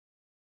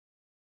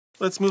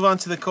Let's move on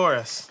to the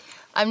chorus.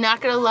 I'm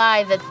not gonna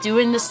lie that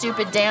doing the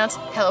stupid dance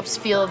helps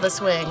feel the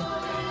swing.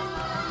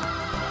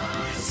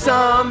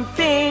 Some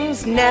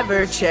things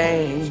never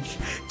change.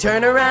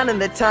 Turn around and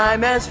the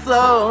time has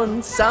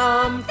flown.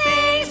 Some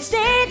things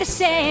stay the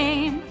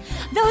same.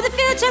 Though the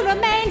future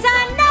remains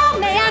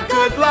unknown, may our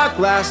good luck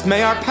last,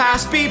 may our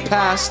past be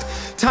past.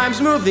 Time's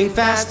moving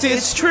fast,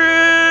 it's true.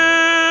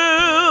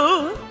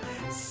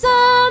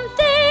 Some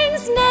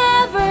things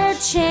never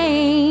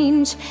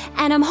change,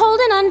 and I'm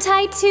holding on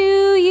tight to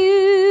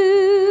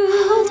you.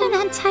 Holding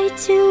on tight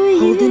to you.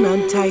 Holding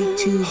on tight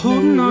to you.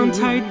 Holding on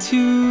tight to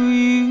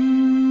you.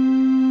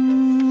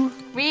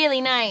 Really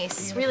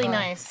nice, really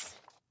nice.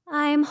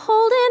 I'm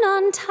holding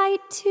on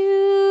tight to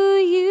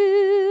you.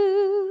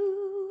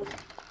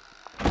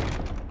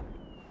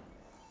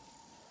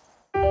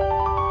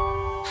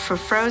 For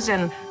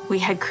Frozen, we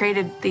had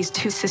created these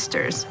two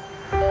sisters.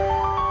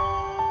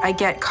 I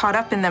get caught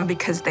up in them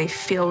because they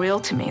feel real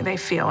to me. They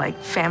feel like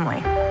family.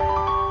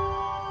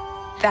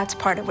 That's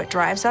part of what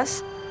drives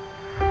us.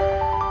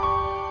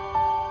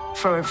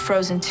 For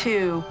Frozen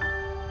 2,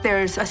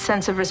 there's a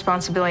sense of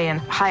responsibility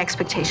and high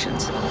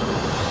expectations.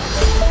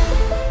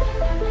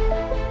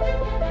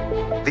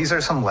 These are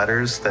some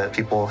letters that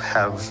people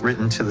have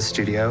written to the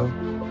studio.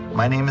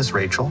 My name is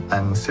Rachel.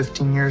 I'm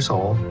 15 years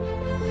old.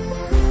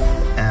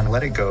 And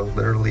Let It Go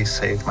literally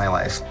saved my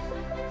life.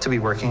 To be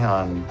working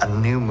on a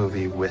new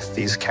movie with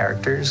these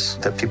characters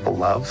that people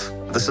love,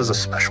 this is a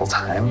special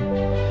time.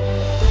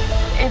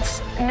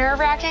 It's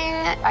nerve-wracking.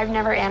 I've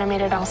never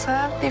animated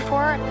Elsa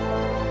before.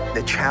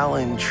 The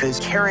challenge is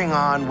carrying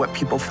on what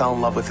people fell in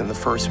love with in the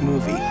first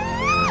movie.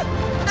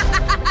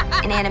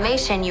 In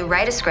animation, you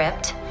write a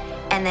script,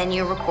 and then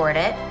you record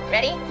it.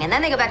 Ready? And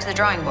then they go back to the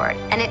drawing board,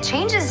 and it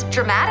changes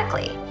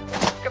dramatically.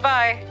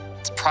 Goodbye.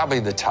 It's probably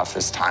the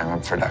toughest time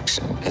of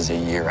production is a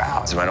year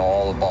out. It's when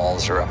all the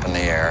balls are up in the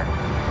air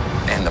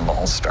and the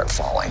balls start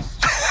falling.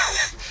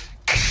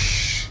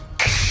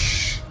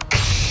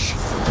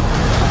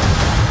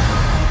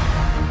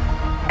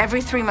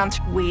 Every 3 months,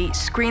 we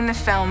screen the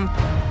film.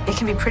 It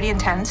can be pretty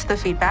intense, the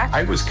feedback.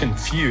 I was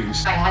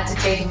confused. I had to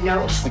take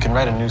notes. We can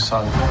write a new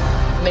song.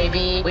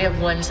 Maybe we have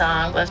one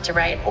song left to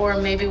write, or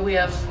maybe we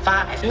have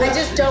 5. I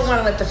just don't want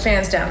to let the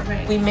fans down.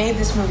 Right. We made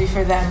this movie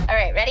for them. All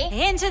right, ready?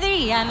 Into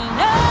the unknown.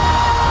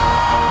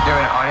 You're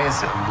an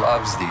audience that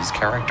loves these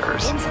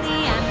characters. Into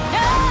the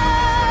unknown.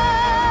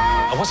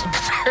 I wasn't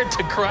prepared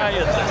to cry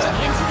at this.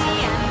 Into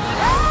the unknown.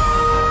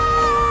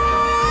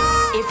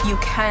 If you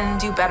can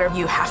do better,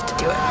 you have to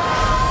do it.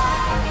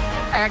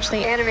 I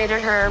actually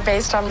animated her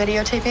based on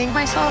videotaping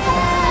myself.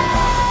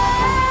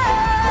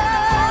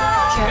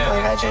 Can't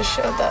believe I just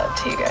showed that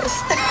to you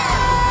guys.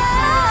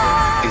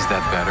 Is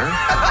that better?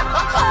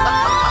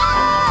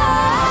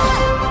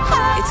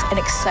 It's an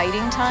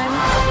exciting time,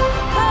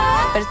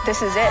 but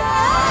this is it.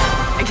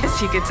 I guess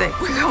you could say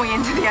we're going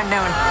into the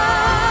unknown.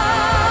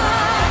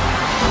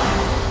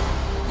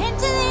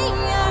 Into the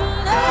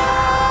unknown.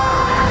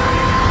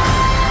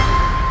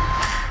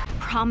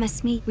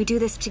 Promise me we do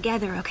this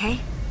together, okay?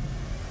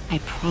 I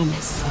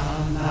promise.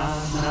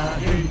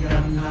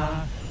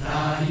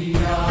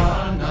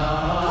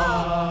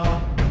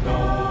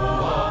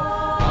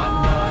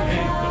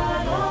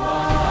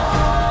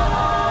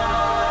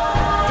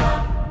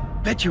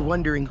 Bet you're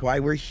wondering why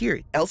we're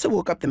here. Elsa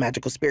woke up the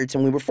magical spirits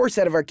and we were forced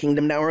out of our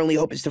kingdom. Now our only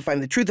hope is to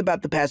find the truth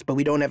about the past, but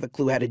we don't have a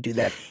clue how to do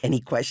that. Any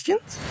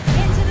questions?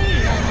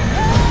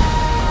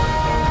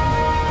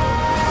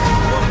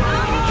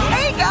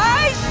 Hey,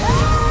 guys!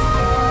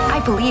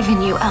 I believe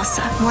in you,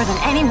 Elsa, more than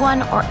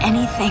anyone or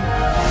anything.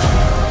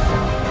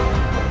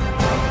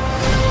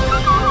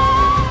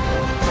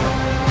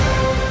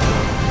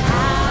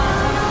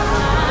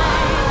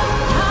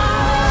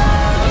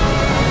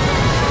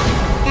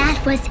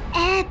 That was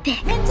epic.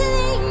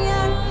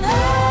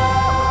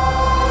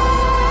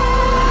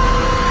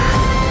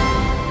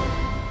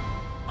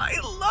 I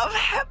love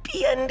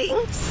happy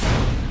endings.